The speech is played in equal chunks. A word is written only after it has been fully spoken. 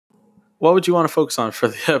What would you want to focus on for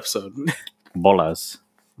the episode? Bolas.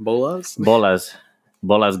 Bolas?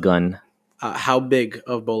 Bolas gun. How big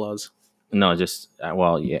of bolas? No, just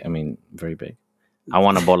very big. I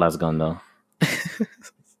want a Bolas gun though.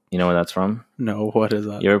 You know where that's from? No, what is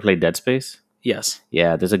that? You ever played Dead Space? Yes.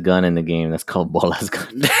 Yeah, there's a gun in the game that's called Bolas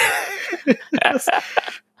gun.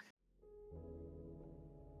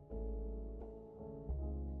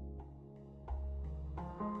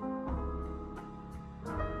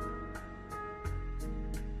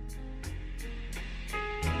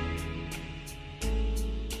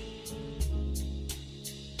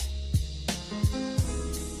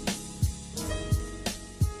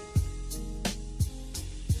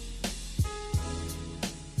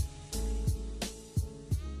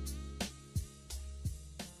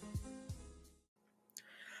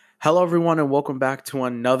 Hello, everyone, and welcome back to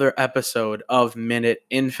another episode of Minute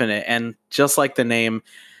Infinite. And just like the name,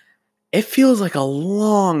 it feels like a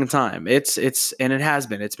long time. It has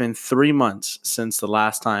been. It's been 3 months since the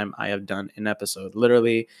last time I have done an episode.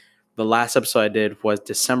 Literally, the last episode I did was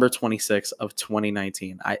December 26th of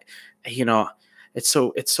 2019. It's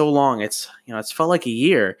so long. It's felt like a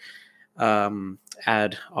year.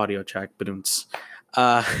 Add audio track, badoons.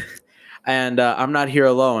 And I'm not here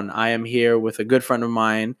alone. I am here with a good friend of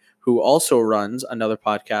mine who also runs another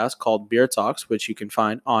podcast called Beer Talks, which you can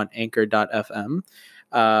find on anchor.fm.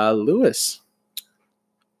 Lewis.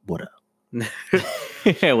 What up?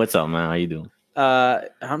 Hey, what's up, man? How you doing?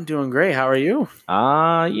 I'm doing great. How are you?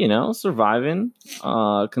 Surviving.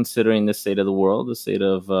 Considering the state of the world, the state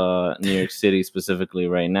of New York City specifically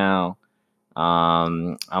right now.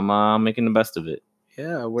 I'm making the best of it.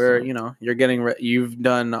 Yeah, you're getting you've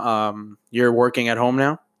done you're working at home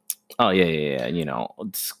now? Oh yeah.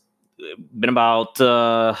 It's been about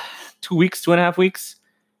 2 weeks, 2.5 weeks,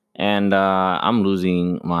 and I'm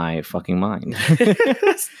losing my fucking mind. No,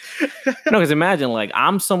 because imagine, like,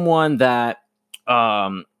 I'm someone that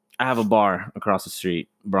I have a bar across the street,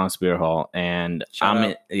 Bronx Beer Hall, and shout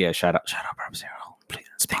out Bronx Beer Hall. Please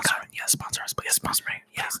sponsor. Yes, sponsor us, please. Sponsor me.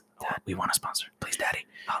 Yes, we want a sponsor. Please, Daddy.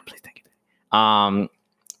 Oh, please, thank you.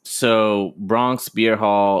 So Bronx Beer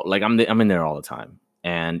Hall, like I'm in there all the time,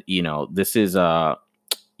 and this is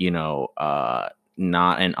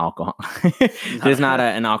not an alcohol. There's not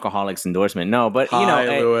an alcoholics endorsement. No, but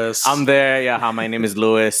Hi, Lewis. I'm there. Yeah, hi, my name is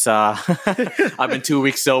Lewis. I've been 2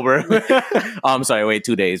 weeks sober. I'm sorry, wait,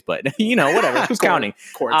 2 days, but whatever. Who's counting?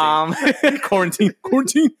 Quarantine.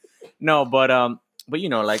 No, but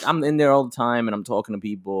like I'm in there all the time, and I'm talking to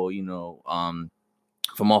people.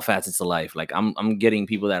 From all facets of life. Like I'm getting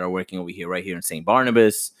people that are working over here, right here in St.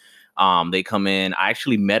 Barnabas. They come in. I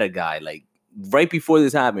actually met a guy like right before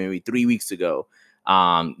this happened, maybe 3 weeks ago,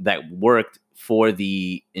 that worked for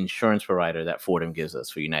the insurance provider that Fordham gives us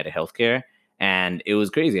for United Healthcare. And it was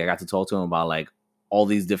crazy. I got to talk to him about like all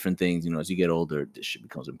these different things. As you get older, this shit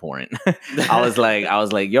becomes important. I was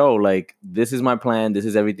like, yo, like, this is my plan. This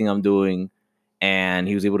is everything I'm doing. And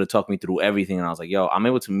he was able to talk me through everything. And I was like, yo, I'm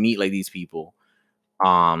able to meet like these people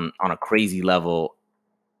on a crazy level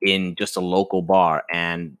in just a local bar,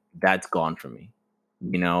 and that's gone for me.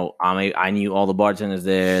 I knew all the bartenders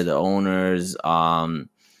there, the owners, and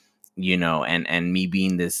me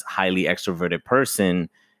being this highly extroverted person,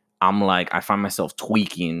 I'm like, I find myself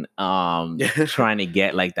tweaking, trying to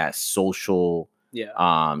get like that social,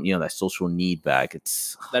 that social need back.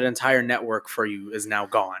 It's that entire network for you is now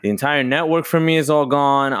gone. The entire network for me is all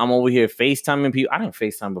gone. I'm over here FaceTiming people. I didn't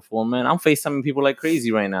FaceTime before, man. I'm FaceTiming people like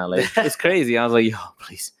crazy right now. Like, it's crazy. I was like, yo,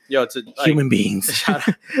 please. Yo, to human beings. Shout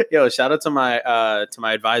out to my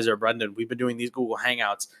advisor, Brendan. We've been doing these Google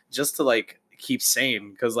Hangouts just to like keep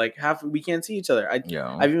sane, because like we can't see each other. I've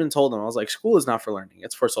even told him, I was like, school is not for learning,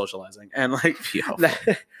 it's for socializing. And like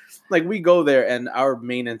like we go there and our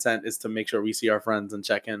main intent is to make sure we see our friends and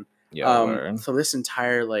check in. So this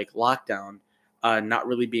entire like lockdown, not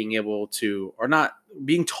really being able to, or not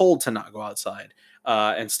being told to not go outside,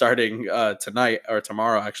 and starting tonight or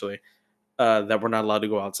tomorrow actually, that we're not allowed to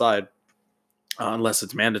go outside unless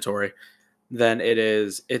it's mandatory, then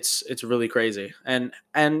it's really crazy. And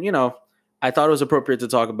I thought it was appropriate to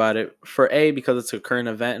talk about it, for A, because it's a current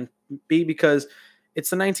event, and B, because it's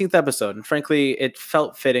the 19th episode. And frankly, it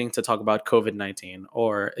felt fitting to talk about COVID-19,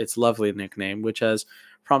 or its lovely nickname, which has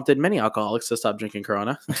prompted many alcoholics to stop drinking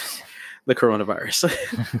Corona, the coronavirus.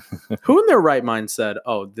 Who in their right mind said,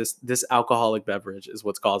 oh, this alcoholic beverage is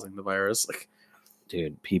what's causing the virus? Like,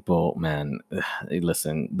 dude, people, man,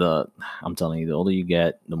 listen, I'm telling you, the older you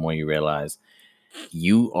get, the more you realize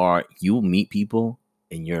you meet people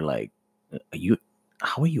and you're like,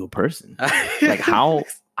 how are you a person? Like how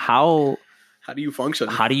How do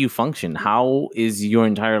you function? How is your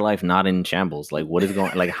entire life not in shambles? Like, what is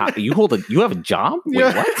going? Like, how you have a job? Wait,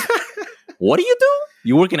 Yeah. what? What do you do?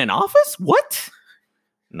 You work in an office? What?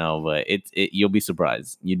 No, but you'll be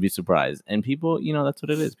surprised. You'd be surprised. And people, that's what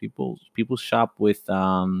it is. People shop with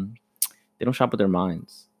they don't shop with their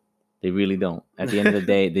minds. They really don't. At the end of the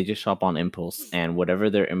day, they just shop on impulse, and whatever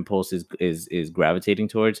their impulse is gravitating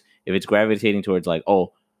towards. If it's gravitating towards like,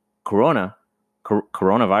 oh,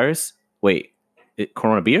 coronavirus. Wait,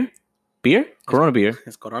 Corona beer? Corona beer.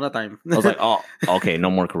 It's Corona time. I was like, oh, okay,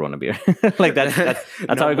 no more Corona beer. Like that's no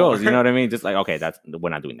how it goes. More. You know what I mean? Just like, okay, we're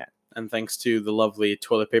not doing that. And thanks to the lovely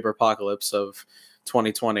toilet paper apocalypse of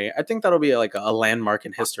 2020, I think that'll be like a landmark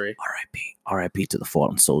in history. R.I.P. to the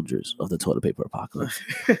fallen soldiers of the toilet paper apocalypse.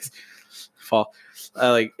 Fall.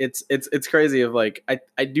 Like it's crazy. Of like,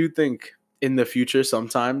 I do think in the future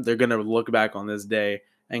sometime they're gonna look back on this day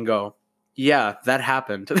and go, yeah, that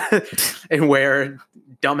happened. And where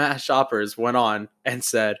dumbass shoppers went on and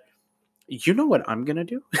said, you know what I'm going to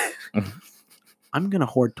do? I'm going to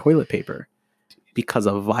hoard toilet paper because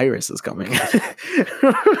a virus is coming.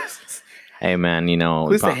 Hey, man, at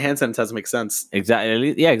least the hand sanitizer makes sense.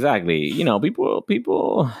 Exactly. Yeah, exactly.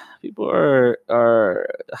 People are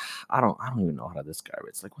I don't even know how to describe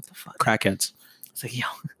it. It's like, what the fuck? Crackheads. It's like, yo,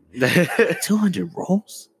 200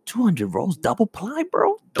 rolls? 200 rolls, double ply,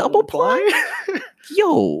 bro. Double ply.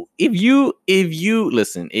 Yo, if you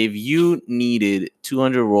needed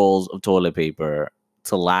 200 rolls of toilet paper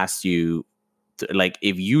to last you, like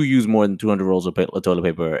if you use more than 200 rolls of toilet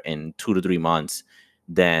paper in 2 to 3 months,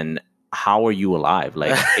 then how are you alive?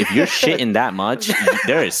 Like if you're shitting that much,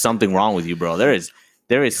 there is something wrong with you, bro. There is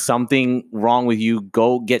something wrong with you.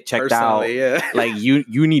 Go get checked out. Yeah. Like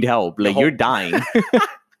you need help. Like you're dying.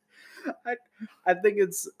 I think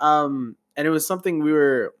it's and it was something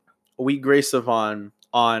we graced upon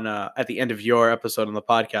on at the end of your episode on the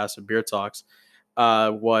podcast of Beer Talks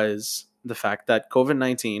was the fact that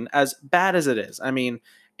COVID-19, as bad as it is, I mean,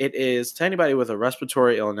 it is to anybody with a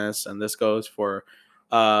respiratory illness, and this goes for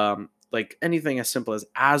like anything as simple as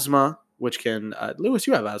asthma, which can Lewis,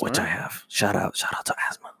 you have asthma, which right? I have. Shout out to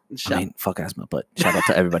asthma. I mean, fuck asthma, but shout out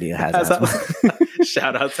to everybody that has asthma.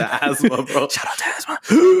 Shout out to asthma, bro. Shout out to asthma.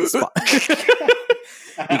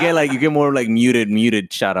 you get more like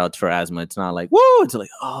muted shout outs for asthma. It's not like woo, it's like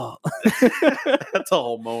oh. That's a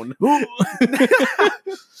whole moan. No,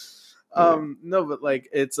 but like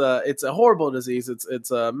it's a horrible disease.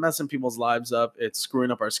 It's messing people's lives up. It's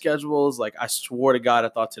screwing up our schedules. Like I swore to God, I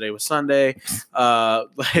thought today was Sunday. What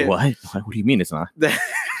do you mean it's not?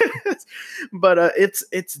 But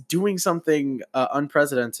it's doing something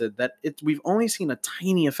unprecedented that we've only seen a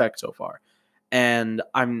tiny effect so far, and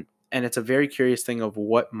it's a very curious thing of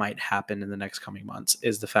what might happen in the next coming months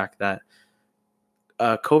is the fact that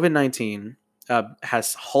COVID-19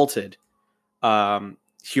 has halted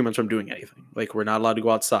humans from doing anything. Like we're not allowed to go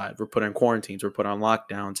outside. We're put on quarantines. We're put on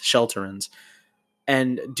lockdowns, shelter-ins,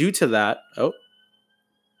 and due to that,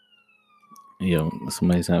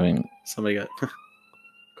 somebody got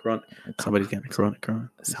corona. Somebody's getting corona.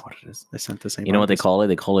 Is that what it is? They sent the same. You know what they call it?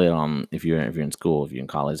 They call it if you're in school, if you're in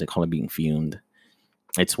college, they call it being fumed.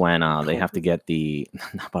 It's when they have to get the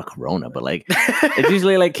not about corona, but like it's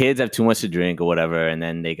usually like kids have too much to drink or whatever, and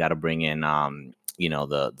then they got to bring in the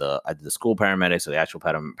school paramedics or the actual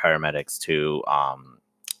paramedics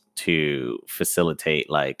to facilitate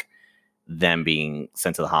like them being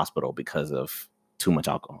sent to the hospital because of too much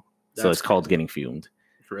alcohol. So it's called getting fumed.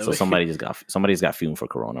 Really? So somebody's got fumed for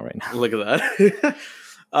corona right now. Look at that.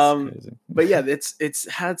 But yeah, it's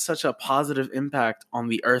had such a positive impact on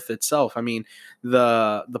the earth itself. I mean,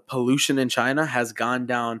 the pollution in China has gone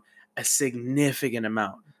down a significant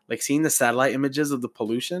amount. Like seeing the satellite images of the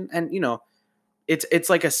pollution, and it's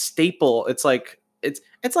like a staple. It's like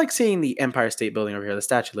seeing the Empire State Building over here, the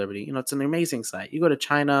Statue of Liberty. It's an amazing sight. You go to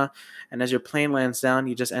China, and as your plane lands down,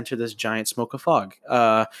 you just enter this giant smoke of fog,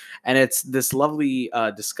 and it's this lovely,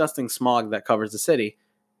 disgusting smog that covers the city.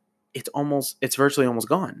 It's virtually almost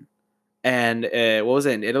gone. And what was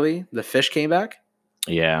it in Italy? The fish came back.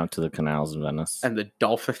 Yeah, to the canals in Venice, and the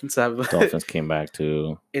dolphins came back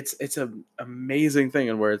too. It's an amazing thing,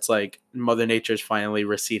 and where it's like Mother Nature's finally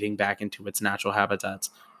receding back into its natural habitats,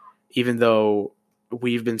 even though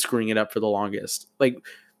we've been screwing it up for the longest. Like,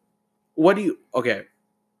 what do you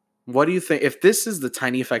think? If this is the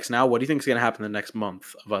tiny effects now, what do you think is going to happen the next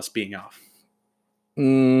month of us being off?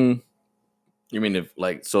 You mean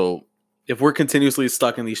if we're continuously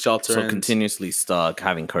stuck in these shelters, continuously stuck,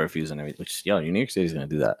 having curfews and everything, which New York City is going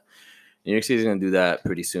to do that. New York City's gonna do that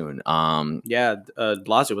pretty soon.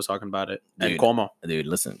 Blasio was talking about it, and Cuomo. Dude,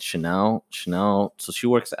 listen, Chanel. So she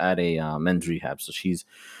works at a men's rehab, so she's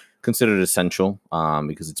considered essential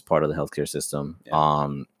because it's part of the healthcare system. Yeah.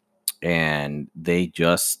 And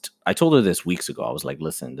I told her this weeks ago. I was like,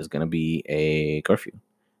 listen, there's gonna be a curfew.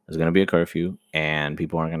 There's gonna be a curfew, and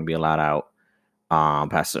people aren't gonna be allowed out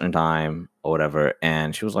past a certain time or whatever.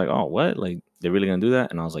 And she was like, oh, what? Like, they're really gonna do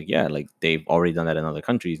that? And I was like, yeah, like they've already done that in other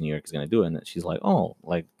countries. New York is gonna do it. And she's like, oh,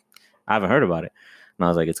 like I haven't heard about it. And I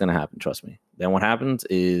was like, it's gonna happen, trust me. Then what happens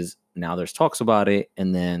is now there's talks about it,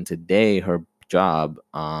 and then today her job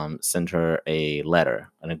sent her a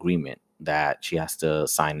letter, an agreement that she has to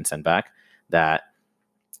sign and send back, that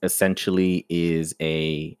essentially is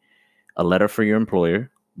a letter for your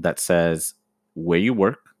employer that says where you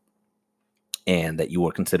work and that you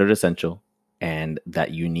are considered essential and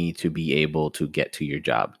that you need to be able to get to your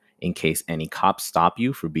job. In case any cops stop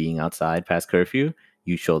you for being outside past curfew,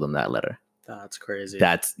 you show them that letter. That's crazy.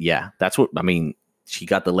 That's what, I mean, she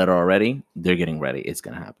got the letter already. They're getting ready. It's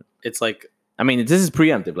going to happen. It's like, I mean, this is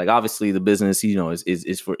preemptive. Like, obviously the business,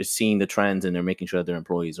 is seeing the trends, and they're making sure that their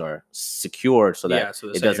employees are secured so that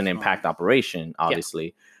it doesn't impact operation, obviously.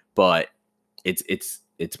 Yeah. But it's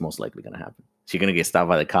most likely going to happen. She's gonna get stopped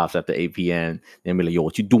by the cops after 8 p.m. Then be like, "Yo,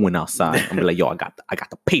 what you doing outside?" I'm be like, "Yo, I got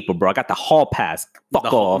the paper, bro. I got the hall pass. Fuck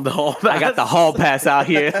off. The hall pass. I got the hall pass out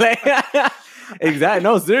here." Exactly.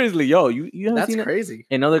 No, seriously, yo, you haven't That's seen crazy.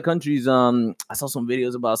 In other countries, I saw some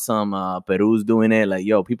videos about some Peru's doing it. Like,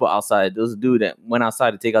 yo, people outside. There was a dude that went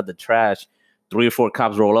outside to take out the trash. 3 or 4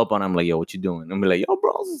 cops roll up on him, like, yo, what you doing? I'm like, yo,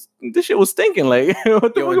 bro, this shit was stinking. Like,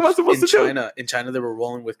 what the fuck am I supposed to do? In China, they were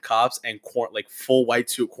rolling with cops and like full white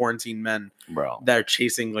suit quarantine men, bro, that are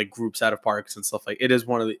chasing like groups out of parks and stuff. Like, it is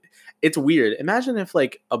it's weird. Imagine if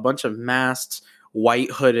like a bunch of masked,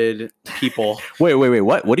 white hooded people. Wait,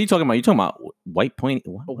 what? What are you talking about? You talking about white pointy?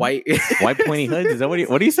 White pointy hoods? Is that what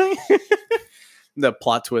are you saying? The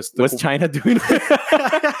plot twist. What's China doing?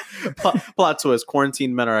 Plot twist.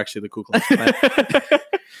 Quarantine men are actually the Ku Klux Klan.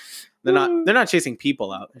 They're not chasing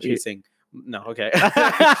people out. They're chasing. No, okay.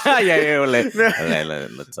 Yeah. Let's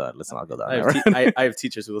not go down. I have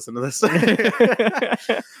teachers who listen to this.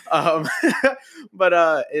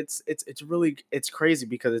 But it's crazy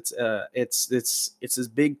because it's this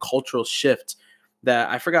big cultural shift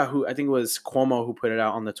that I forgot who, I think it was Cuomo who put it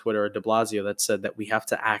out on the Twitter, or de Blasio, that said that we have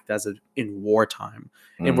to act as in wartime,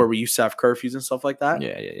 and where we used to have curfews and stuff like that.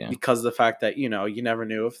 Yeah. Because of the fact that, you never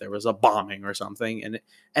knew if there was a bombing or something.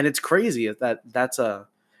 And it's crazy that's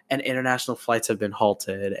and international flights have been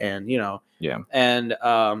halted, and, and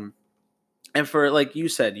for, like you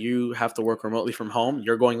said, you have to work remotely from home.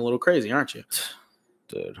 You're going a little crazy, aren't you?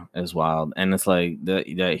 Dude, it's wild. And it's like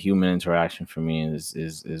that human interaction for me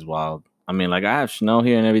is wild. I mean, like, I have Chanel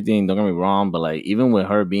here and everything, don't get me wrong, but like, even with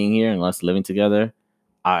her being here and us living together,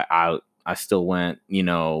 I still went,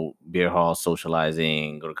 beer hall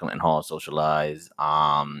socializing, go to Clinton Hall, socialize,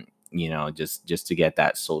 just to get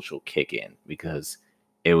that social kick in, because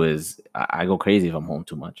it was, I go crazy if I'm home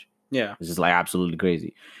too much. Yeah. It's just like absolutely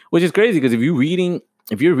crazy, which is crazy because if you're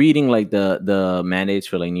reading like the mandates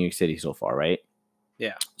for like New York City so far, right?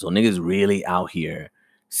 Yeah. So niggas really out here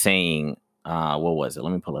saying, what was it?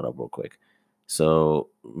 Let me pull it up real quick. So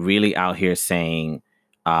really out here saying,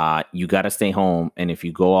 you got to stay home, and if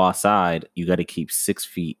you go outside, you got to keep 6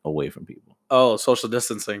 feet away from people. Oh, social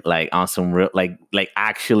distancing. Like on some real, like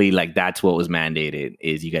actually, like that's what was mandated,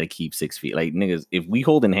 is you got to keep 6 feet. Like, niggas, if we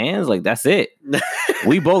holding hands, like that's it.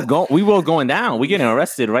 we both going down. We getting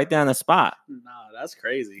arrested right there on the spot. Nah, that's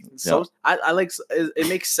crazy. So I like it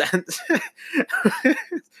makes sense.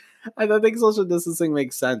 I think social distancing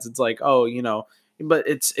makes sense. It's like, but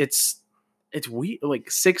it's weird.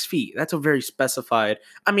 Like 6 feet. That's a very specified.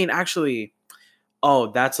 I mean, actually,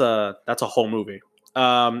 that's a whole movie.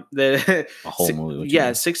 A whole movie. Yeah,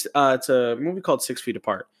 it's a movie called 6 Feet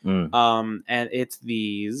Apart. And it's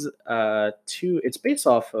these two. It's based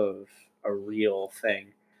off of a real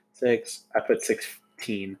thing. I put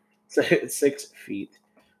 16. 6 feet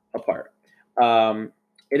apart.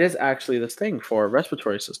 It is actually this thing for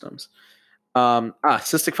respiratory systems.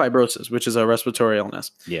 Cystic fibrosis, which is a respiratory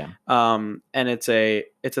illness. Yeah. And it's a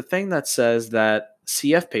thing that says that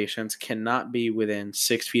CF patients cannot be within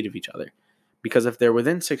 6 feet of each other, because if they're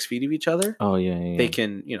within 6 feet of each other, they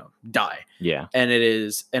can, die. Yeah. And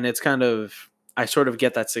it's kind of, I sort of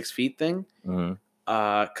get that 6 feet thing.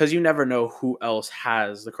 Because you never know who else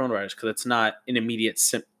has the coronavirus, because it's not an immediate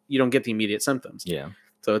you don't get the immediate symptoms. Yeah.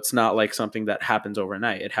 So it's not like something that happens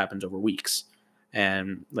overnight. It happens over weeks.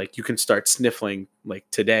 And like, you can start sniffling like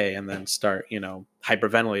today and then start,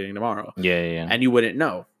 hyperventilating tomorrow. Yeah. And you wouldn't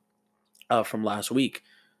know. from last week.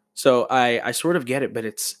 So I sort of get it, but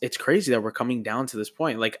it's crazy that we're coming down to this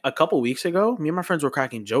point. Like a couple weeks ago, me and my friends were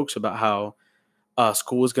cracking jokes about how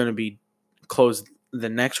school was going to be closed the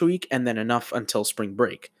next week and then enough until spring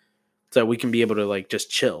break so we can be able to like just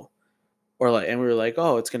chill. Or like, and we were like,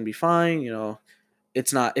 oh, it's going to be fine. You know, we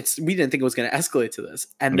didn't think it was going to escalate to this.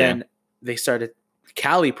 And then they started,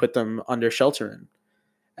 Cali put them under shelter in.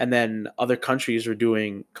 And then other countries were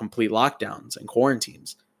doing complete lockdowns and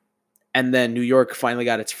quarantines. And then New York finally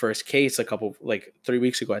got its first case 3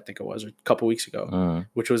 weeks ago, I think it was, or a couple weeks ago,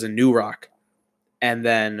 which was in New Rock. And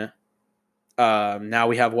then now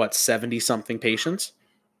we have 70 something patients,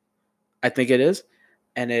 I think it is.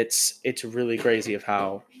 And it's really crazy of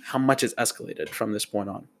how much it's escalated from this point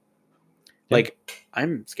on. Yeah. Like,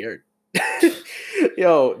 I'm scared.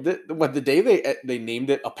 Yo, the day they named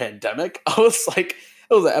it a pandemic, I was like,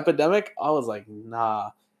 it was an epidemic. I was like, nah.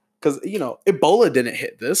 Because, Ebola didn't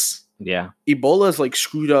hit this. Yeah. Ebola's like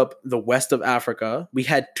screwed up the west of Africa. We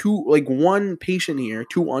had one patient here,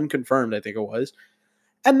 2 unconfirmed, I think it was.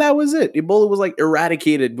 And that was it. Ebola was like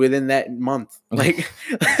eradicated within that month. Like,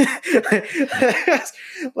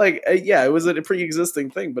 it was a pre-existing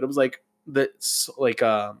thing, but it was like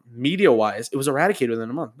media wise, it was eradicated within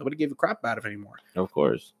a month. Nobody gave a crap about it anymore. Of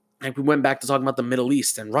course. Like we went back to talking about the Middle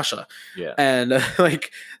East and Russia. Yeah. And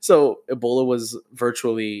so Ebola was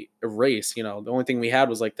virtually erased. The only thing we had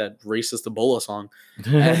was like that racist Ebola song.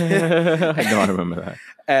 I don't remember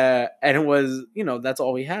that. And it was, that's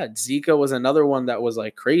all we had. Zika was another one that was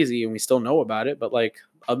like crazy and we still know about it. But like,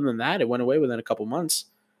 other than that, it went away within a couple months.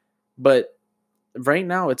 But right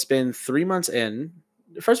now it's been 3 months in.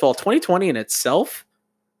 First of all, 2020 in itself,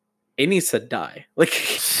 it needs to die. Like,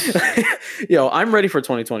 I'm ready for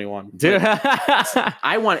 2021.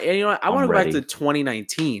 I want to go back to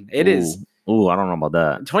 2019. It is. Ooh, I don't know about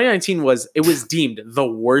that. 2019 was deemed the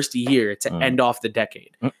worst year to end off the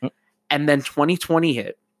decade. And then 2020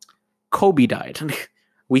 hit. Kobe died.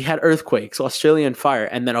 We had earthquakes, Australian fire,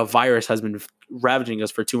 and then a virus has been ravaging us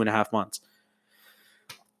for 2.5 months.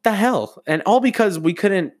 The hell? And all because we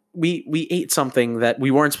ate something that we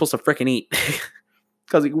weren't supposed to freaking eat.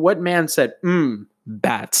 Because what man said,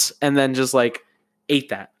 bats, and then just like ate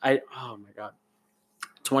that? Oh my God.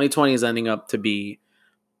 2020 is ending up to be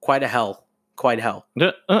quite hell.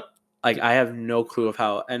 Like, I have no clue of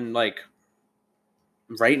how. And like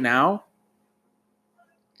right now,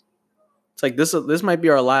 it's like this might be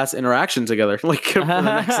our last interaction together, like for the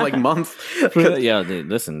next month. Yeah, dude,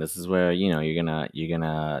 listen, this is where you're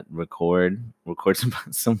gonna record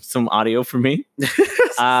some audio for me.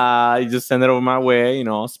 You just send it over my way,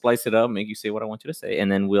 I'll splice it up, make you say what I want you to say,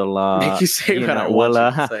 and then we'll make you say what I want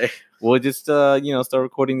you to say. We'll just start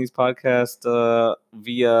recording these podcasts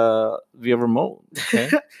via remote. Okay?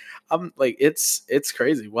 I'm like, it's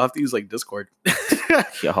crazy. We'll have to use like Discord.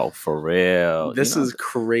 Yo, for real. This is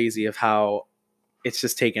crazy of how it's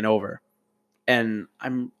just taken over. And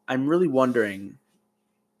I'm really wondering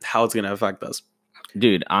how it's gonna affect us.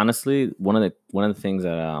 Dude, honestly, one of the things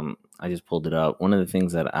that I just pulled it up. One of the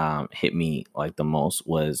things that hit me like the most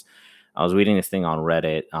was I was reading this thing on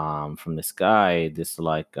Reddit from this guy, just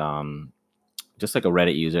like a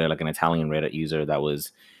Reddit user, like an Italian Reddit user that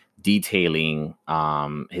was detailing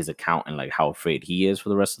his account and like how afraid he is for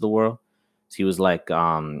the rest of the world. So he was like,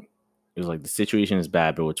 it was like the situation is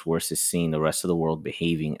bad, but what's worse is seeing the rest of the world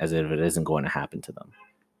behaving as if it isn't going to happen to them.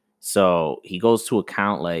 So he goes to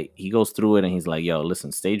account, like he goes through it and he's like, yo,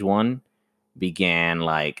 listen, stage 1 began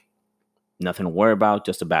like nothing to worry about,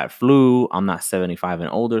 just a bad flu. I'm not 75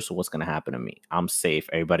 and older, so what's going to happen to me? I'm safe.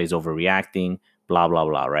 Everybody's overreacting, blah, blah,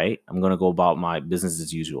 blah, right? I'm going to go about my business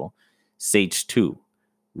as usual. Stage 2,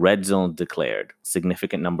 red zone declared,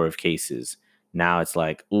 significant number of cases. Now it's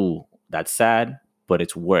like, ooh, that's sad, but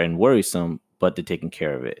it's worrisome, but they're taking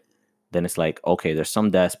care of it. Then it's like, okay, there's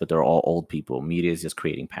some deaths, but they're all old people. Media is just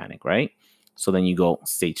creating panic, right? So then you go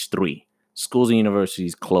stage 3, schools and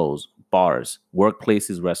universities closed, bars,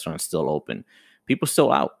 workplaces, restaurants still open. People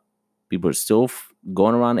still out. People are still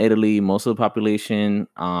going around Italy. Most of the population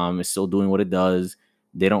is still doing what it does.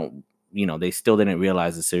 They don't, they still didn't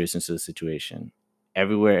realize the seriousness of the situation.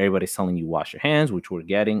 Everywhere, everybody's telling you wash your hands, which we're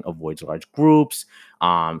getting, avoids large groups,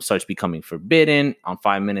 starts becoming forbidden. On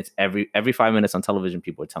 5 minutes, every 5 minutes on television,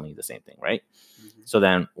 people are telling you the same thing, right? Mm-hmm. So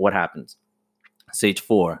then what happens? Stage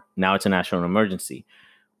 4, now it's a national emergency.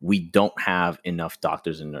 We don't have enough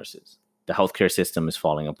doctors and nurses. The healthcare system is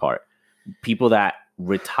falling apart. People that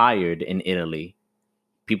retired in Italy,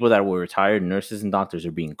 people that were retired nurses and doctors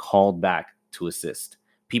are being called back to assist.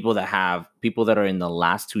 People that are in the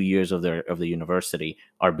last 2 years of the university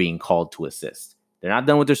are being called to assist. They're not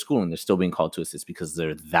done with their schooling. They're still being called to assist because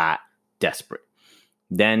they're that desperate.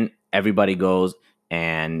 Then everybody goes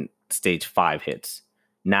and stage 5 hits.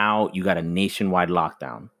 Now you got a nationwide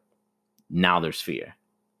lockdown. Now there's fear.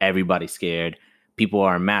 Everybody's scared. People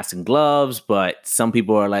are masks and gloves, but some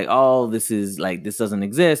people are like, oh, this doesn't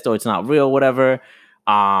exist, or it's not real, whatever.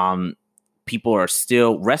 People are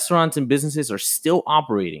still, restaurants and businesses are still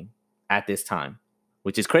operating at this time,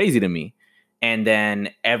 which is crazy to me. And then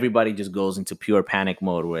everybody just goes into pure panic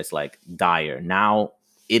mode where it's like dire. Now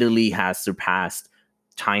Italy has surpassed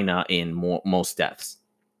China in most deaths.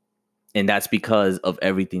 And that's because of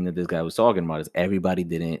everything that this guy was talking about. Is everybody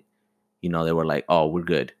didn't, they were like, oh, we're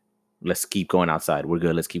good. Let's keep going outside. We're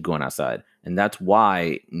good. Let's keep going outside. And that's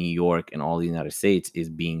why New York and all the United States is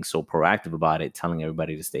being so proactive about it, telling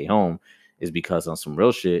everybody to stay home, is because on some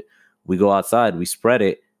real shit, we go outside, we spread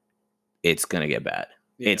it, it's going to get bad.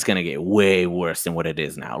 Yeah. It's going to get way worse than what it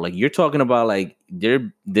is now. Like, you're talking about, like,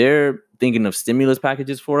 they're thinking of stimulus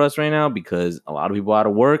packages for us right now because a lot of people are out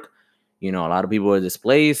of work. A lot of people are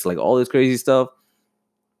displaced, like all this crazy stuff.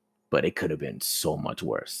 But it could have been so much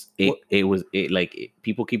worse.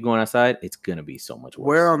 People keep going outside. It's gonna be so much worse.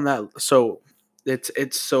 Where on that? So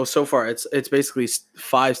so far it's basically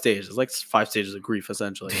 5 stages, like 5 stages of grief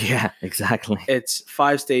essentially. Yeah, exactly. It's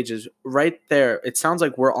 5 stages right there. It sounds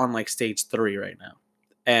like we're on like stage 3 right now.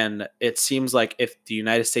 And it seems like if the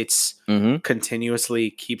United States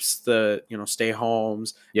continuously keeps the, stay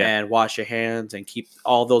homes and wash your hands and keep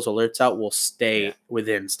all those alerts out, we'll stay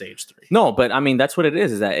within stage 3. No, but I mean, that's what it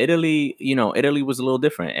is that Italy, Italy was a little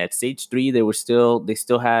different. At stage 3, they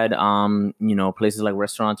still had, places like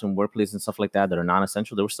restaurants and workplaces and stuff like that are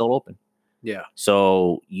non-essential. They were still open. Yeah.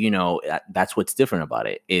 So, that's what's different about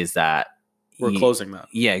it is that we're closing that.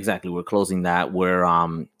 Yeah, exactly. We're closing that.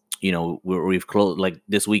 We've closed, like,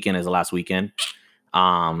 this weekend is the last weekend.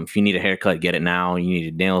 If you need a haircut, get it now. You need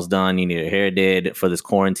your nails done. You need your hair did for this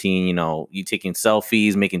quarantine. You taking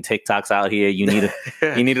selfies, making TikToks out here. You need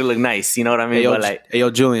to look nice. You know what I mean? Hey,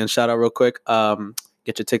 yo, Julian, shout out real quick.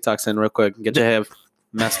 Get your TikToks in real quick. Get your hair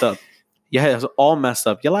messed up. Yeah, it's all messed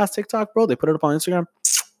up. Your last TikTok, bro, they put it up on Instagram.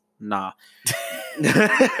 Nah.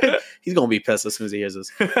 He's gonna be pissed as soon as he hears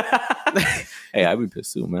this. Hey, I'd be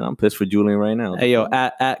pissed too, man. I'm pissed for Julian right now. Hey, yo,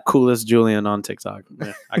 at coolest Julian on TikTok.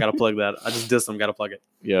 Yeah, I gotta plug that. I just dissed him. Gotta plug it.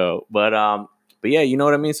 Yo, but yeah, you know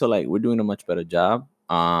what I mean. So, like, we're doing a much better job.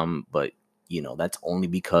 But that's only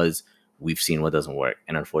because we've seen what doesn't work,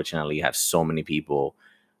 and unfortunately, you have so many people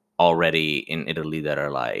already in Italy that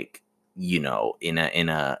are like, in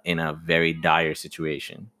a very dire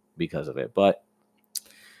situation because of it. But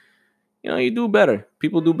you do better.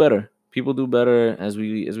 People do better. People do better as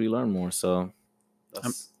we learn more. So,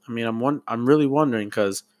 I'm really wondering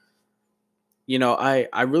because,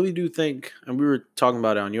 I really do think, and we were talking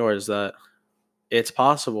about it on yours, that it's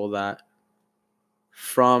possible that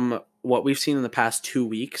from what we've seen in the past 2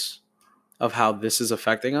 weeks of how this is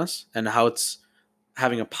affecting us and how it's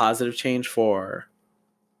having a positive change for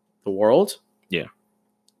the world. Yeah.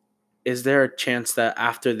 Is there a chance that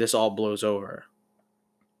after this all blows over,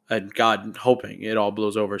 and God hoping it all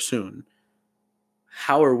blows over soon,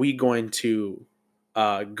 how are we going to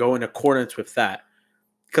go in accordance with that?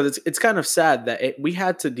 Because it's kind of sad that we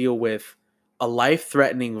had to deal with a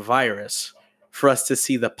life-threatening virus for us to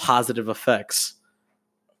see the positive effects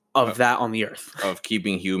of that on the earth. Of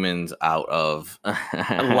keeping humans out of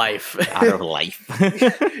life. Out of life.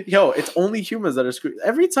 Yo, it's only humans that are screwed.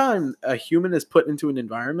 Every time a human is put into an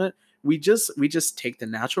environment, we just take the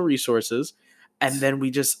natural resources and then we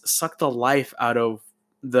just suck the life out of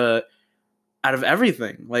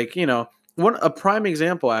everything. Like, a prime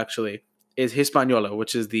example actually is Hispaniola,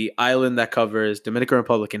 which is the island that covers Dominican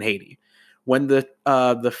Republic and Haiti. When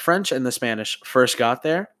the French and the Spanish first got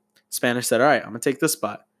there, Spanish said, all right, I'm going to take this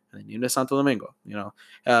spot. And they named it Santo Domingo.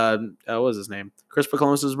 What was his name? Christopher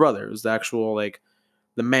Columbus's brother. It was the actual,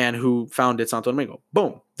 the man who founded Santo Domingo.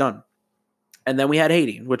 Boom, done. And then we had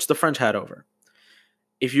Haiti, which the French had over.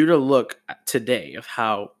 If you were to look at today of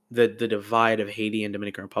how the divide of Haiti and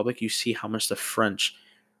Dominican Republic, you see how much the French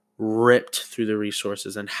ripped through the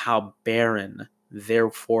resources and how barren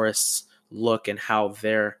their forests look and how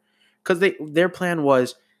because their plan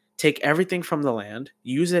was take everything from the land,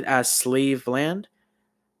 use it as slave land,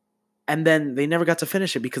 and then they never got to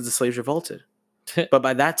finish it because the slaves revolted. But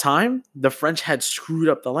by that time, the French had screwed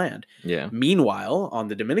up the land. Yeah. Meanwhile, on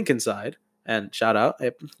the Dominican side, and shout out,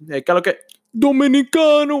 hey, que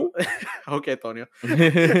Dominicano. Okay, Tonio.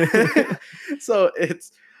 So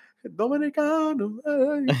it's Dominicano.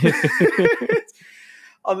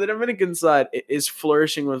 On the Dominican side, it is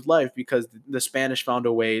flourishing with life because the Spanish found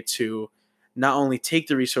a way to not only take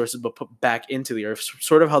the resources but put back into the earth,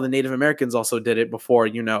 sort of how the Native Americans also did it before,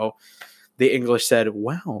 the English said,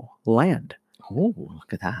 "Wow, land. Oh,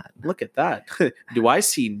 look at that. Look at that. Do I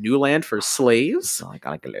see new land for slaves? So I got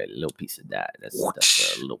like a little piece of that. That's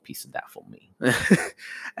a little piece of that for me."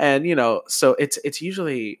 And so it's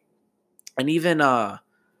usually, and even and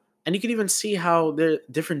you can even see how there are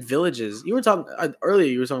different villages. You were talking earlier.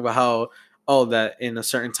 You were talking about how that in a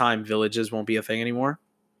certain time villages won't be a thing anymore.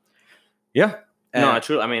 Yeah. No,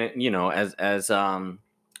 true. I mean,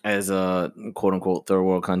 as quote unquote third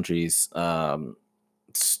world countries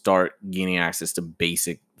start gaining access to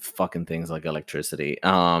basic fucking things like electricity,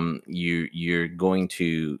 you're going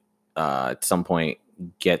to at some point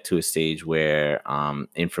get to a stage where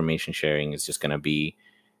information sharing is just going to be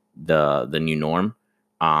the new norm.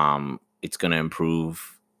 It's going to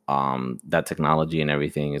improve that technology, and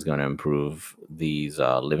everything is going to improve these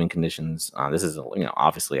living conditions. This is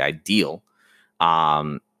obviously ideal.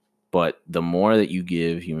 But the more that you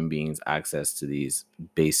give human beings access to these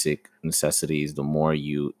basic necessities, the more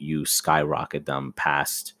you skyrocket them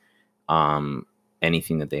past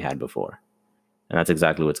anything that they had before. And that's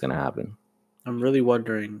exactly what's going to happen. I'm really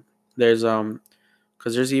wondering, there's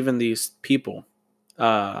because there's even these people,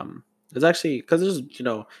 there's actually, because there's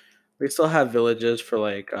they still have villages for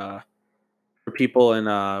like for people in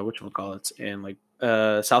whatchamacallits in like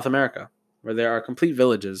South America, where there are complete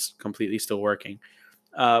villages completely still working.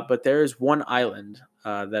 But there is one island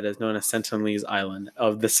that is known as Sentinelese Island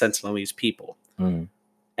of the Sentinelese people. And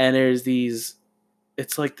there's these,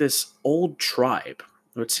 it's like this old tribe,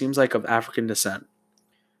 which seems like of African descent,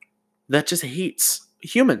 that just hates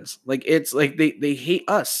humans. Like it's like they hate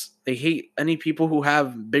us. They hate any people who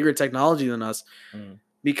have bigger technology than us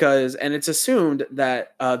because, and it's assumed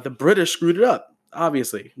that the British screwed it up.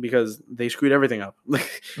 Obviously, because they screwed everything up.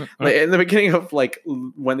 Like in the beginning of like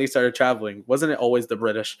when they started traveling, wasn't it always the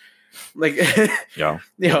British? Like,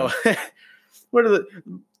 what are the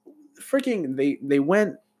freaking they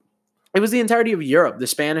went? It was the entirety of Europe, the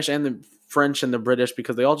Spanish and the French and the British,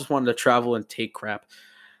 because they all just wanted to travel and take crap.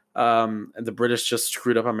 And the British just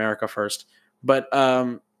screwed up America first. But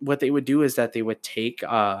what they would do is that they would take,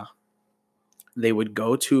 they would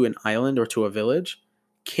go to an island or to a village,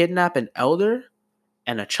 kidnap an elder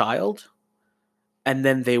and a child, and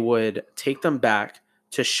then they would take them back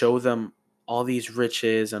to show them all these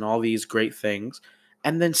riches and all these great things,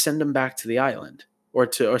 and then send them back to the island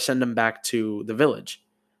or send them back to the village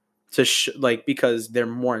to because they're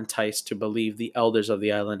more enticed to believe the elders of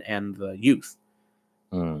the island and the youth.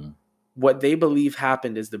 What they believe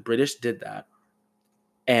happened is the British did that,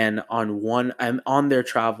 and on their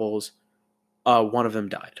travels, one of them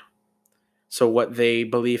died. So what they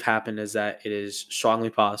believe happened is that it is strongly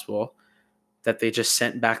possible that they just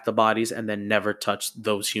sent back the bodies and then never touched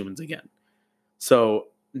those humans again. So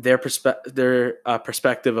their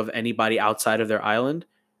perspective of anybody outside of their island,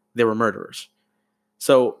 they were murderers.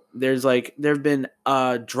 So there have been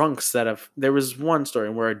drunks there was one story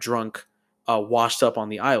where a drunk washed up on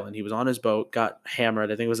the island. He was on his boat, got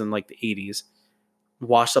hammered. I think it was in like the 80s,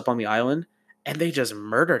 washed up on the island, and they just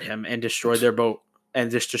murdered him and destroyed their boat. And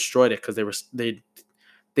just destroyed it because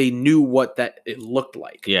they knew what that it looked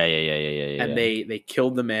like. Yeah. And they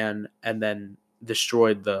killed the man and then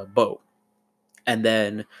destroyed the boat. And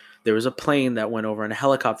then there was a plane that went over and a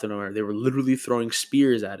helicopter where they were literally throwing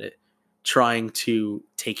spears at it, trying to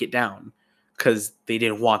take it down because they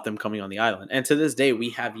didn't want them coming on the island. And to this day,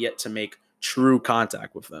 we have yet to make true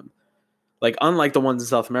contact with them. Like, unlike the ones in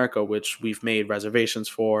South America, which we've made reservations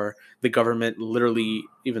for, the government literally,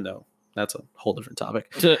 even though that's a whole different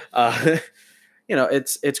topic.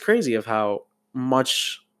 It's crazy of how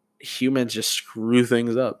much humans just screw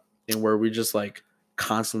things up, and where we just like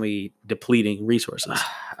constantly depleting resources.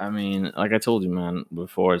 I mean, like I told you, man,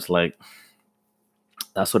 before, it's like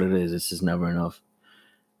that's what it is. It's just never enough.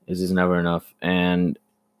 It's just never enough, and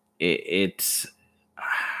it's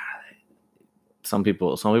some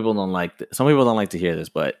people don't like to hear this,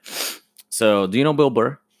 but so do you know Bill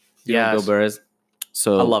Burr? Yeah, Bill Burr is.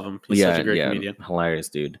 So I love him. He's such a great comedian. Hilarious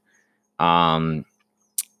dude. Bill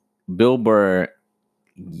Burr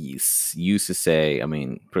used to say, I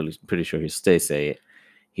mean, pretty sure he still say it.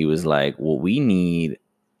 He was like, what we need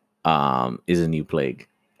is a new plague.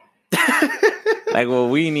 Like, what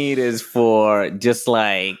we need is for just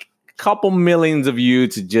like a couple millions of you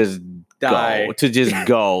to just die. To just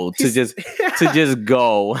go.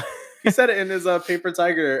 He said it in his Paper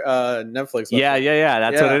Tiger Netflix. Yeah.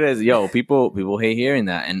 That's what it is. Yo, people hate hearing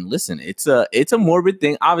that. And listen, it's a morbid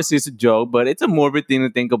thing. Obviously, it's a joke, but it's a morbid thing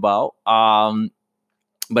to think about.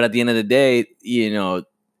 But at the end of the day, you're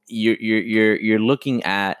looking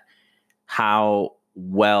at how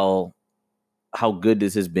good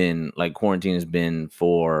this has been. Like, quarantine has been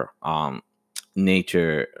for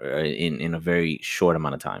nature in a very short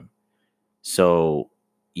amount of time. So,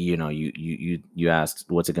 you asked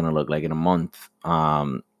what's it gonna look like in a month.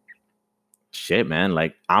 Shit, man.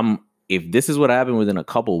 Like, if this is what happened within a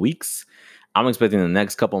couple weeks, I'm expecting the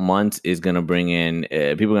next couple months is gonna bring in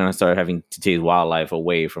people are gonna start having to chase wildlife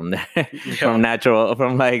away from there, from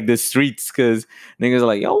like the streets, because niggas are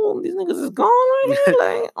like, yo, these niggas is gone right now.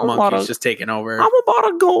 Like, Monkeys just taking over. I'm about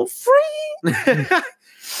to go free.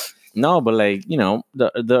 No, but like, the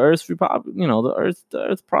Earth the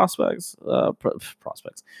Earth prospects,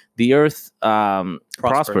 the Earth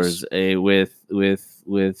prospers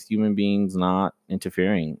with human beings not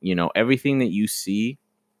interfering. Everything that you see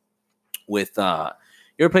with you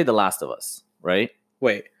ever played The Last of Us, right?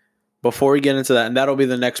 Wait, before we get into that, and that'll be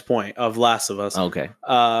the next point of Last of Us. Okay.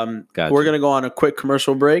 Gotcha. We're gonna go on a quick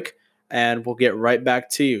commercial break, and we'll get right back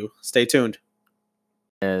to you. Stay tuned.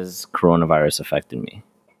 Has coronavirus affected me?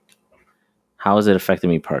 How has it affected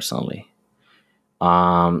me personally?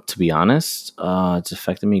 To be honest, it's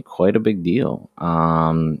affected me quite a big deal.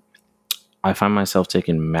 I find myself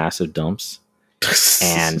taking massive dumps,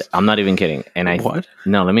 and I'm not even kidding. And what?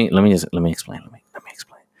 No, let me explain. Let me explain.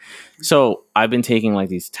 So I've been taking like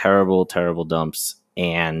these terrible, terrible dumps,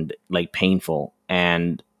 and like painful.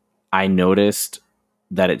 And I noticed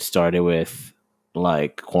that it started with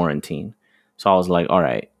like quarantine. So I was like, all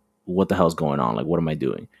right, what the hell's going on? Like, what am I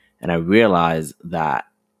doing? And I realized that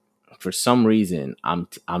for some reason, I'm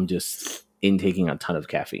just intaking a ton of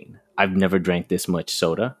caffeine. I've never drank this much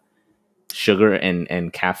soda, sugar,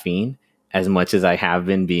 and caffeine as much as I have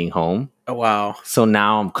been being home. Oh, wow. So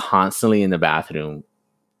now I'm constantly in the bathroom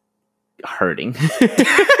hurting.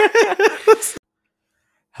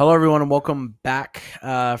 Hello, everyone, and welcome back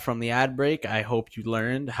from the ad break. I hope you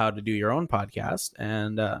learned how to do your own podcast,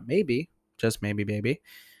 and maybe, just maybe,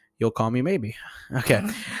 you'll call me maybe. Okay.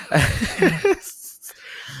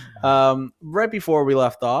 Right before we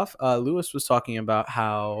left off, Lewis was talking about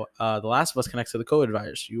how The Last of Us connects to the COVID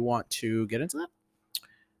virus. You want to get into that?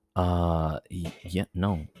 Yeah,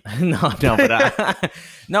 no, but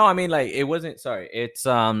no, I mean, like, it wasn't. Sorry, it's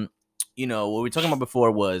what we were talking about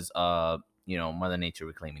before was Mother Nature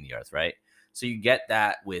reclaiming the earth, right? So you get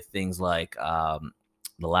that with things like The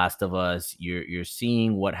Last of Us. You're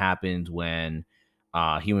seeing what happens when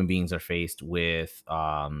human beings are faced with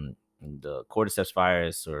the cordyceps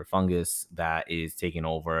virus or fungus that is taking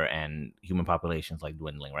over, and human populations like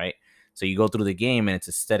dwindling, right? So you go through the game and it's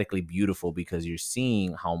aesthetically beautiful because you're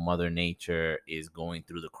seeing how Mother Nature is going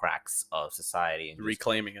through the cracks of society and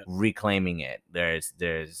reclaiming it.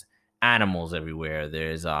 There's animals everywhere.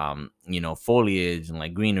 There's foliage and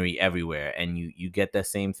like greenery everywhere, and you get that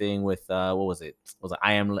same thing with what was it? Was it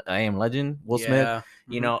I Am Legend? Will Smith.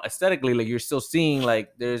 Mm-hmm. Aesthetically, like, you're still seeing like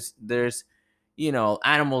there's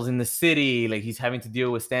animals in the city. Like, he's having to deal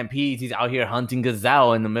with stampedes. He's out here hunting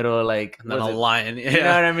gazelle in the middle of like a lion. Yeah. You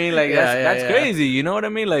know what I mean? Like, that's crazy. You know what I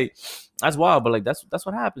mean? Like, that's wild. But like that's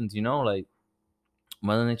what happens. Like,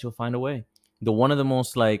 Mother Nature will find a way. One of the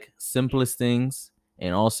most like simplest things.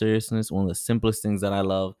 In all seriousness, one of the simplest things that I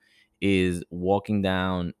love is walking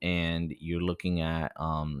down and you're looking at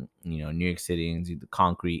New York City and the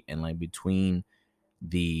concrete, and like between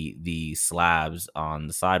the slabs on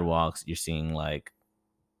the sidewalks, you're seeing like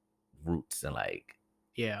roots and like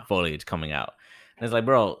foliage coming out. And it's like,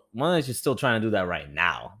 bro, Mother Nature's still trying to do that right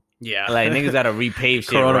now. Yeah, like, niggas gotta repave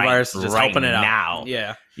shit. Coronavirus is just helping it out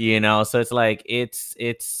now. Yeah, so it's like it's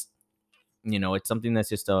something that's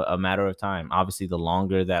just a matter of time. Obviously, the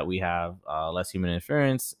longer that we have less human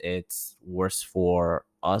interference, it's worse for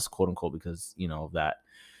us, quote unquote, because of that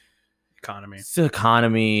economy,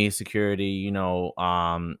 security,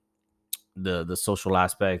 the social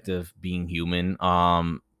aspect of being human.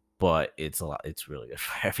 But it's really good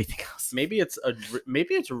for everything else. Maybe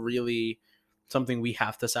it's really something we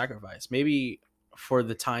have to sacrifice. Maybe for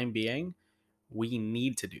the time being, we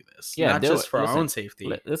need to do this. Yeah, not just for our own safety.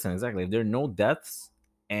 Listen, exactly. If there are no deaths,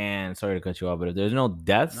 and sorry to cut you off, but if there's no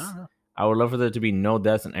deaths, I would love for there to be no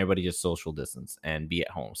deaths and everybody just social distance and be at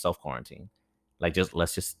home, self-quarantine. Like,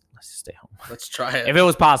 let's just stay home. Let's try it. If it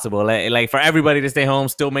was possible, like for everybody to stay home,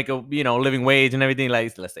 still make a living wage and everything,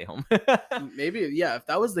 like, let's stay home. Maybe, yeah. If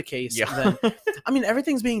that was the case, then I mean,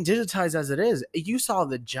 everything's being digitized as it is. You saw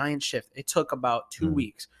the giant shift. It took about 2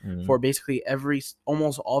 weeks for basically every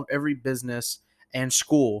business and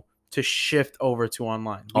school to shift over to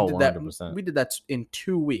online. We did that in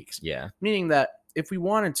 2 weeks. Yeah, meaning that if we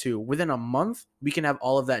wanted to, within a month, we can have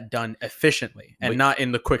all of that done efficiently and not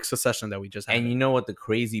in the quick succession that we just had. And you know what the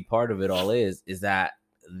crazy part of it all is that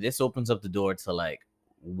this opens up the door to like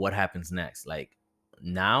what happens next. Like,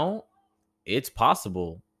 now it's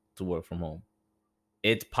possible to work from home.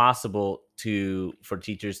 it's possible for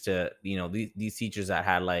teachers to, these teachers that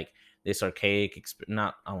had like this archaic,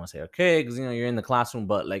 not, I want to say archaic, because you're in the classroom,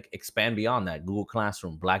 but like expand beyond that. Google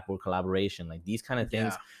Classroom, Blackboard collaboration, like these kind of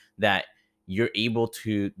things that you're able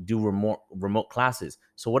to do remote classes.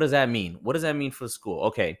 So what does that mean? What does that mean for the school?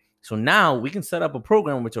 Okay, so now we can set up a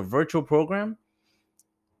program, which is a virtual program.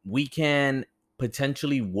 We can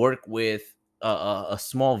potentially work with a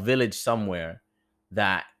small village somewhere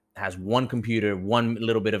that has one computer, one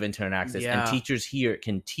little bit of internet access, and teachers here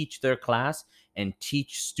can teach their class and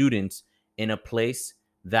teach students in a place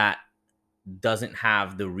that doesn't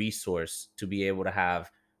have the resource to be able to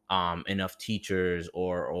have enough teachers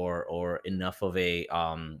or enough of a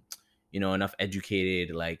enough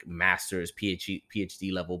educated like masters,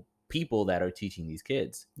 PhD level people that are teaching these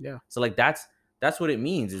kids. Yeah. So like that's what it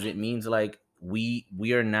means. It means like we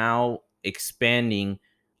are now expanding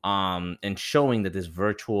and showing that this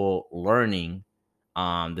virtual learning,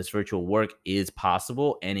 this virtual work is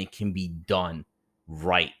possible and it can be done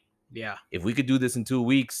right. Yeah. If we could do this in 2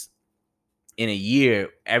 weeks, in a year,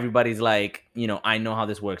 everybody's like, I know how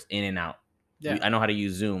this works in and out. Yeah. I know how to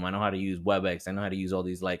use Zoom. I know how to use WebEx. I know how to use all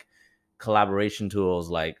these like collaboration tools.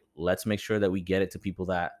 Like, let's make sure that we get it to people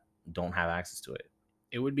that don't have access to it.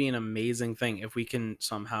 It would be an amazing thing if we can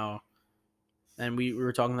somehow, and we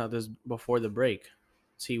were talking about this before the break.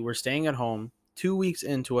 See, we're staying at home 2 weeks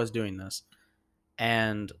into us doing this,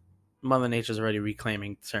 and Mother Nature's already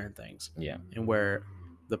reclaiming certain things. Yeah. And where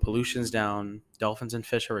the pollution's down, dolphins and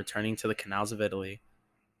fish are returning to the canals of Italy.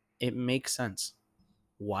 It makes sense.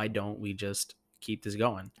 Why don't we just keep this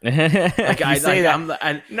going? Like I say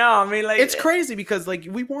that. No, I mean, like, it's crazy because like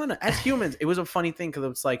we want to, as humans, it was a funny thing because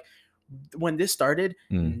it's like when this started,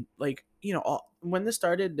 like, when this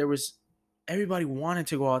started, there was everybody wanted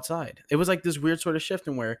to go outside. It was like this weird sort of shift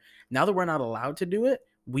in where now that we're not allowed to do it,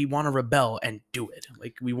 we want to rebel and do it.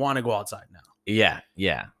 Like we want to go outside now. Yeah,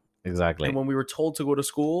 exactly. And when we were told to go to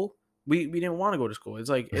school, we didn't want to go to school. It's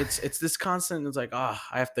like it's this constant. It's like I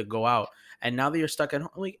have to go out. And now that you're stuck at home,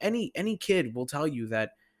 like any kid will tell you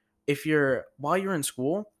that while you're in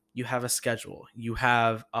school, you have a schedule, you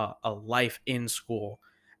have a life in school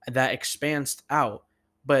that expands out.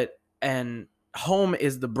 And home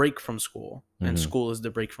is the break from school, and school is the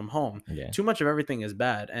break from home. Yeah. Too much of everything is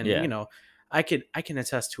bad. And I can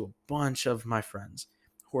attest to a bunch of my friends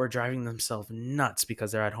who are driving themselves nuts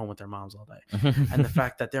because they're at home with their moms all day. And the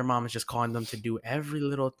fact that their mom is just calling them to do every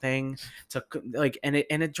little thing to like, and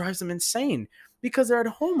it drives them insane because they're at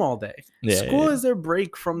home all day. School is their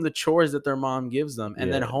break from the chores that their mom gives them.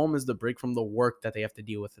 And then home is the break from the work that they have to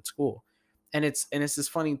deal with at school. And it's this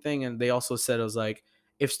funny thing. And they also said, it was like,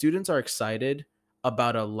 if students are excited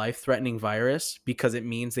about a life-threatening virus because it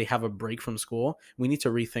means they have a break from school, we need to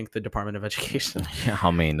rethink the Department of Education. Yeah,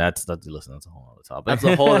 I mean, that's a whole other topic. That's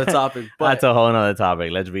a whole other topic. But that's a whole other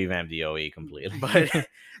topic. Let's revamp DOE completely. But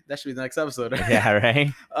that should be the next episode. Yeah,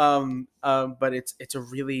 right. But it's a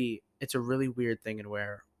really weird thing, in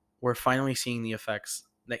where we're finally seeing the effects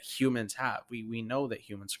that humans have. We know that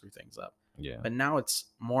humans screw things up. Yeah. But now it's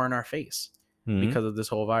more in our face because of this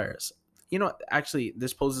whole virus. Actually,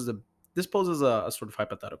 this poses a sort of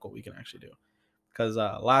hypothetical we can actually do, because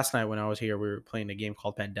last night when I was here, we were playing a game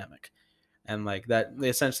called Pandemic, and like that,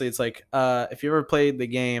 essentially it's like if you ever played the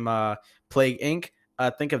game Plague Inc.,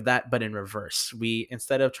 think of that but in reverse. We,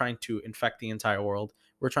 instead of trying to infect the entire world,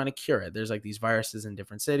 we're trying to cure it. There's like these viruses in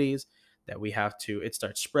different cities that it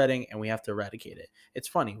starts spreading and we have to eradicate it. It's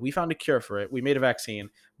funny, we found a cure for it, we made a vaccine,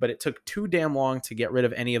 but it took too damn long to get rid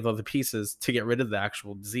of any of the other pieces to get rid of the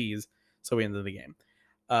actual disease, so we ended the game.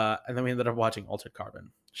 And then we ended up watching Altered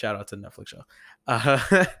Carbon. Shout out to the Netflix show.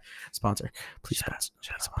 Sponsor. Please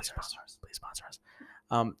sponsor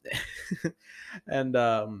us. And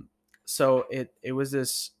so it was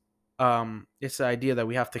this it's the idea that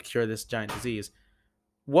we have to cure this giant disease.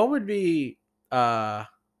 What would be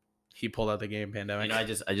he pulled out the game Pandemic. I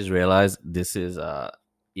just realized this is I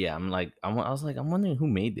was wondering who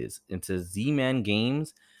made this. It's a Z-Man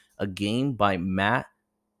Games, a game by Matt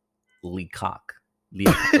Leacock.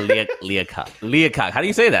 Leacock. How do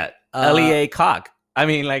you say that? Lea Cock. I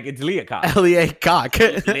mean, like, it's Leacock. Lea Cock.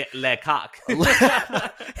 Leacock.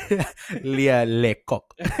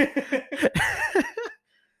 Leacock.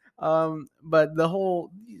 But the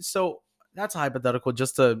whole, so that's hypothetical.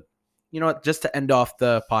 Just to, just to end off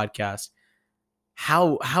the podcast.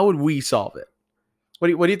 How would we solve it?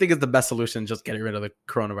 What do you think is the best solution? Just getting rid of the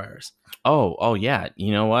coronavirus? Oh yeah.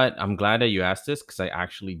 You know what? I'm glad that you asked this, because I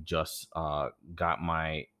actually just got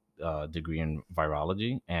my degree in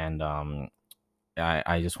virology, and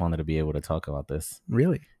I just wanted to be able to talk about this.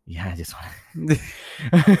 Really? Yeah, I just want.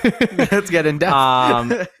 Let's get in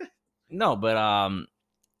depth. No, but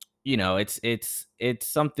you know, it's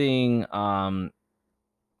something. What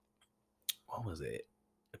was it?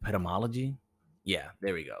 Epidemiology? Yeah,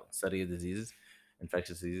 there we go. Study of diseases,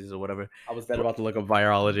 infectious diseases, or whatever. I was about to look up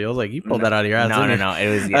virology. I was like, you pulled that out of your ass. No. It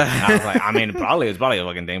was I was like, I mean, it's probably a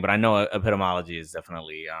fucking thing, but I know epidemiology is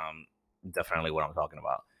definitely what I'm talking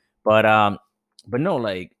about. But no,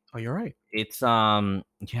 like, oh, you're right. It's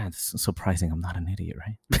it's surprising I'm not an idiot,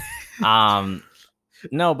 right?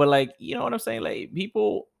 No, but like, you know what I'm saying? Like,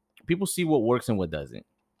 people see what works and what doesn't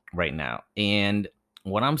right now. And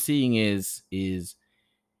what I'm seeing is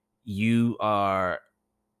you are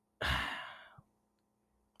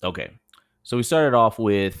okay. So we started off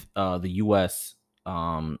with the US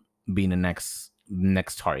being the next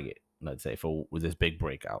target, let's say, for with this big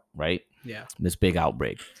breakout, right? Yeah. This big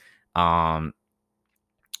outbreak.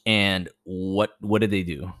 And what did they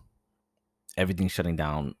do? Everything's shutting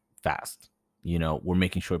down fast. You know, we're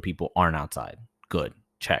making sure people aren't outside. Good.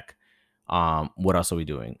 Check. What else are we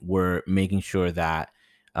doing? We're making sure that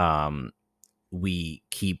we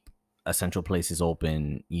keep essential places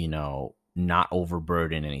open, you know, not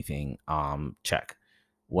overburden anything. Check.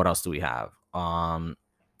 What else do we have?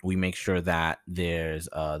 We make sure that there's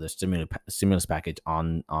the stimulus package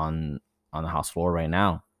on the House floor right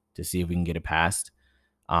now to see if we can get it passed.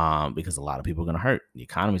 Because a lot of people are going to hurt. The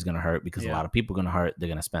economy is going to hurt because a lot of people are going to hurt. They're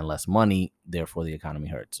going to spend less money. Therefore, the economy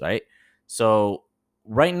hurts, right? So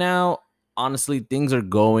right now, honestly, things are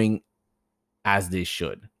going as they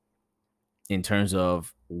should in terms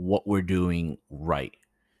of what we're doing right.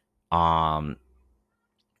 You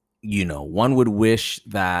know, one would wish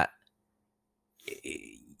that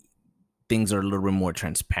things are a little bit more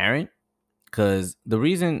transparent, because the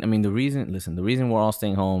reason we're all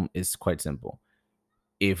staying home is quite simple.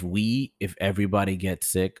 If everybody gets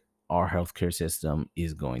sick, our healthcare system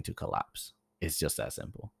is going to collapse. It's just that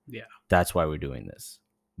simple. Yeah. That's why we're doing this,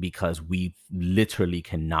 because we literally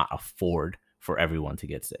cannot afford for everyone to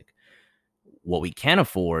get sick. What we can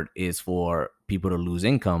afford is for people to lose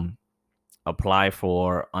income, apply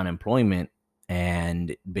for unemployment,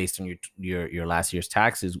 and based on your last year's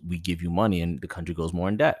taxes, we give you money and the country goes more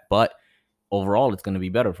in debt. But overall, it's going to be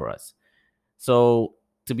better for us. So,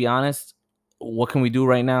 to be honest, what can we do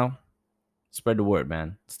right now? Spread the word,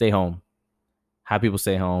 man. Stay home. Have people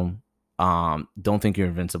stay home. Don't think you're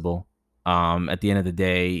invincible. At the end of the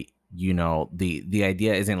day, you know, the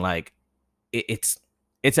idea isn't like it's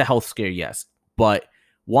a health scare, yes. But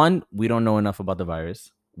one, we don't know enough about the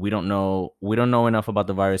virus. We don't know enough about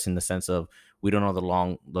the virus in the sense of we don't know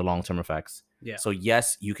the long-term effects. Yeah. So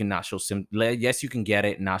yes, you can not show yes, you can get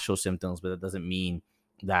it, not show symptoms, but that doesn't mean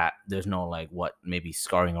that there's no like maybe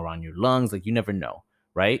scarring around your lungs. Like, you never know,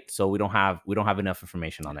 right? So we don't have enough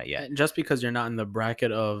information on that yet. And just because you're not in the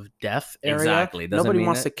bracket of death area, exactly, nobody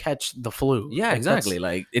wants to catch the flu. Yeah, exactly.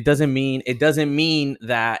 Like, it doesn't mean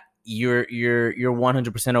that you're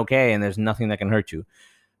 100% okay and there's nothing that can hurt you.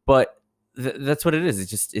 But that's what it is.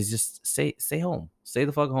 It's just stay home, stay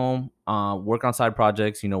the fuck home. Work on side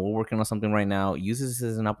projects. You know, we're working on something right now. Use this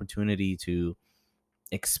as an opportunity to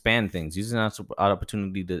expand things. Use it as an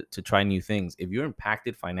opportunity to try new things. If you're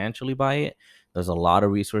impacted financially by it, there's a lot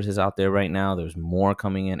of resources out there right now. There's more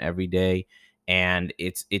coming in every day, and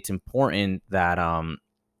it's important that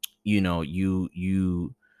you know,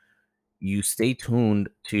 you stay tuned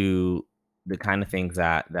to the kind of things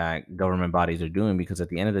that government bodies are doing, because at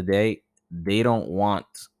the end of the day, they don't want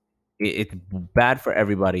it's bad for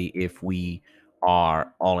everybody if we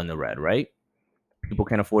are all in the red, right? People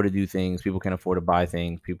can't afford to do things. People can't afford to buy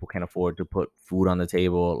things. People can't afford to put food on the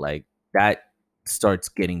table. Like, that starts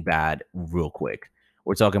getting bad real quick.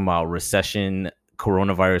 We're talking about recession,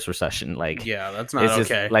 coronavirus recession. Like, yeah, that's not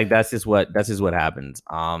okay. Like, that's just what happens.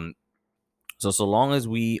 So long as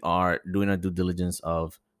we are doing a due diligence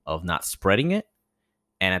of not spreading it,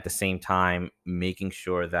 and at the same time making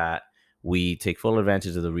sure that we take full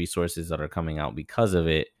advantage of the resources that are coming out because of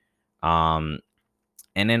it, and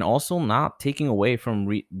then also not taking away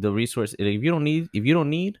from the resource. If you don't need,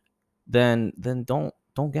 then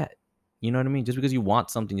don't get. You know what I mean? Just because you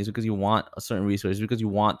want something, just because you want a certain resource, just because you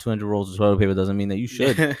want 200 rolls of toilet paper doesn't mean that you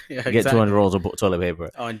should get 200 rolls of toilet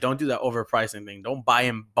paper. Oh, and don't do that overpricing thing. Don't buy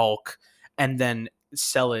in bulk and then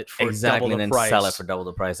sell it for double the price. Sell it for double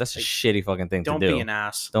the price. That's a shitty fucking thing to do. Don't be an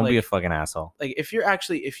ass. Don't be a fucking asshole. Like, if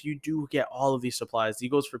you do get all of these supplies, these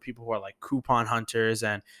goes for people who are like coupon hunters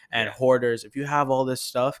and hoarders. If you have all this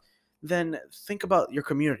stuff, then think about your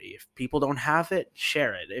community. If people don't have it,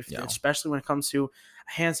 share it. Especially when it comes to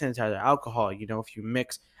hand sanitizer, alcohol, you know, if you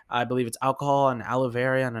mix I believe it's alcohol and aloe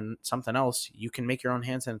vera and something else. You can make your own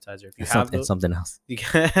hand sanitizer. If you have it's something else. You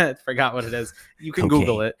forgot what it is. You can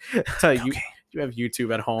Google it. You have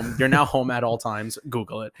YouTube at home. You're now home at all times.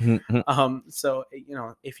 Google it. So, you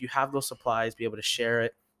know, if you have those supplies, be able to share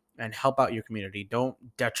it and help out your community. Don't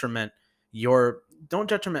detriment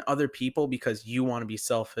other people because you want to be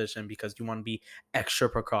selfish and because you want to be extra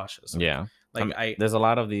precautious. Yeah. Like there's a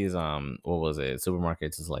lot of these what was it?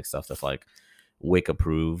 Supermarkets is like stuff that's like WIC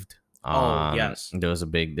approved. Yes. There was a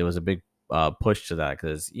big push to that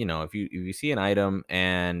because, you know, if you see an item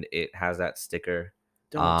and it has that sticker,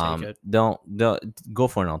 don't take it. Don't go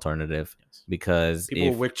for an alternative. Yes. Because people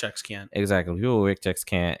with WIC checks can't. Exactly. People with WIC checks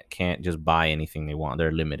can't just buy anything they want.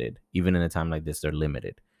 They're limited. Even in a time like this, they're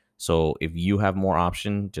limited. So if you have more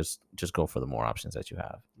options, just go for the more options that you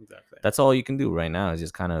have. Exactly. That's all you can do right now is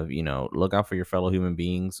just kind of, you know, look out for your fellow human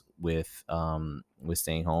beings with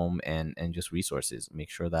staying home and just resources. Make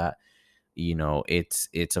sure that, you know, it's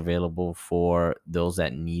available for those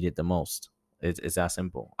that need it the most. It's that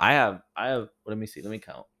simple. I have let me see. Let me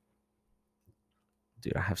count.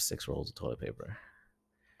 Dude, I have 6 rolls of toilet paper.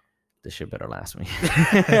 This shit better last me.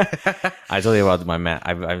 I told you about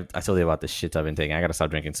I told you about the shit I've been taking. I gotta stop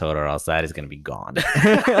drinking soda or else that is gonna be gone.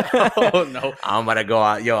 Oh no! I'm gonna go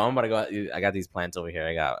out. I got these plants over here.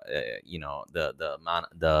 I got you know,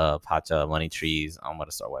 the pacha money trees. I'm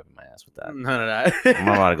gonna start wiping my ass with that. None of that. I'm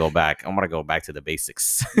gonna go back. I'm gonna go back to the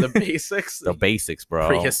basics. The basics. The basics, bro.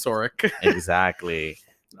 Prehistoric. Exactly.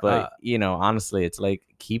 But you know, honestly, it's like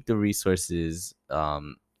keep the resources.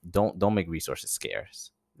 Don't make resources scarce.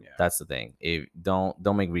 Yeah. That's the thing.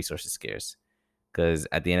 Don't make resources scarce, because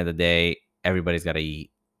at the end of the day, everybody's got to eat.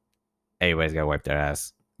 Everybody's got to wipe their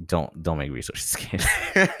ass. Don't make resources scarce.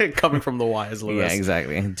 Coming from the wise, Lewis. Yeah,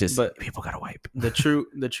 exactly. But people got to wipe. The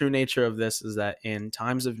true nature of this is that in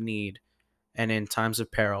times of need and in times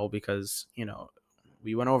of peril, because, you know,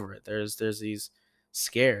 we went over it. There's these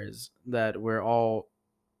scares that we're all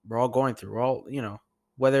going through. We're all, you know,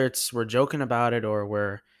 whether it's we're joking about it or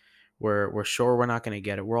we're sure we're not going to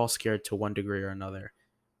get it. We're all scared to one degree or another.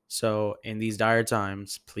 So in these dire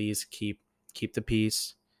times, please keep the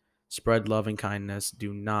peace, spread love and kindness.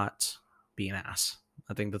 Do not be an ass.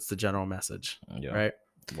 I think that's the general message, right?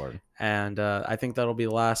 Word. And I think that'll be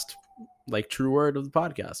the last true word of the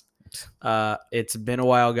podcast. It's been a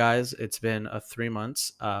while, guys. It's been 3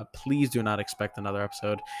 months. Please do not expect another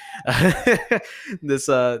episode. And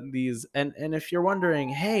if you're wondering,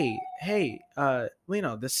 hey,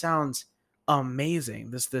 Lino, this sounds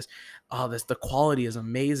amazing. The quality is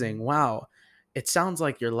amazing. Wow. It sounds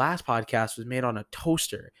like your last podcast was made on a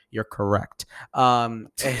toaster. You're correct. So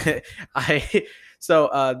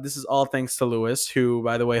this is all thanks to Lewis, who,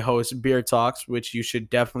 by the way, hosts Beer Talks, which you should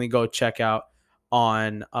definitely go check out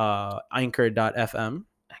on Anchor.fm. Anchor.fm.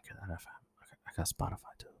 I got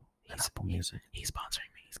Spotify too. Apple Music. He's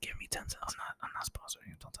sponsoring me. He's giving me 10 cents. I'm not sponsoring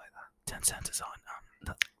him. Don't say that. 10 cents is on.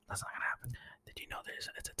 That's not gonna happen. Did you know it's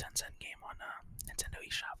a 10-cent game on Nintendo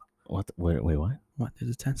eShop? What? Wait, what? What?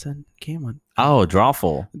 There's a 10-cent game on. Oh,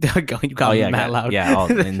 Drawful. You got me mad loud. Yeah.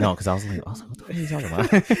 No, because I was like, what the fuck are you talking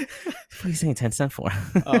about? What are you saying 10 cent for?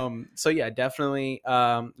 So yeah, definitely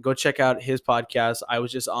go check out his podcast. I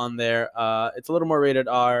was just on there. It's a little more rated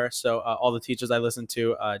R, so all the teachers I listen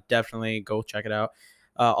to, definitely go check it out.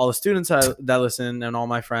 All the students that listen and all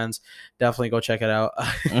my friends, definitely go check it out.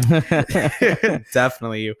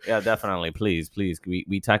 Definitely you. Yeah, definitely. Please.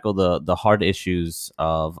 We tackle the hard issues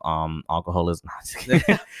of alcoholism.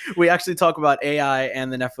 We actually talk about AI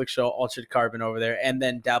and the Netflix show Altered Carbon over there, and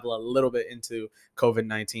then dabble a little bit into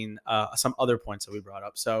COVID-19, some other points that we brought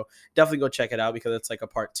up. So definitely go check it out, because it's like a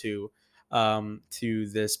part 2 to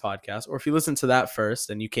this podcast. Or if you listen to that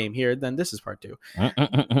first and you came here, then this is part 2.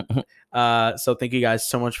 So thank you guys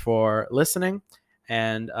so much for listening,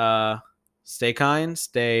 and stay kind,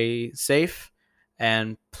 stay safe,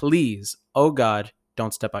 and please, oh God,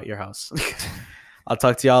 don't step out your house. I'll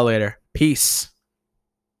talk to y'all later. Peace.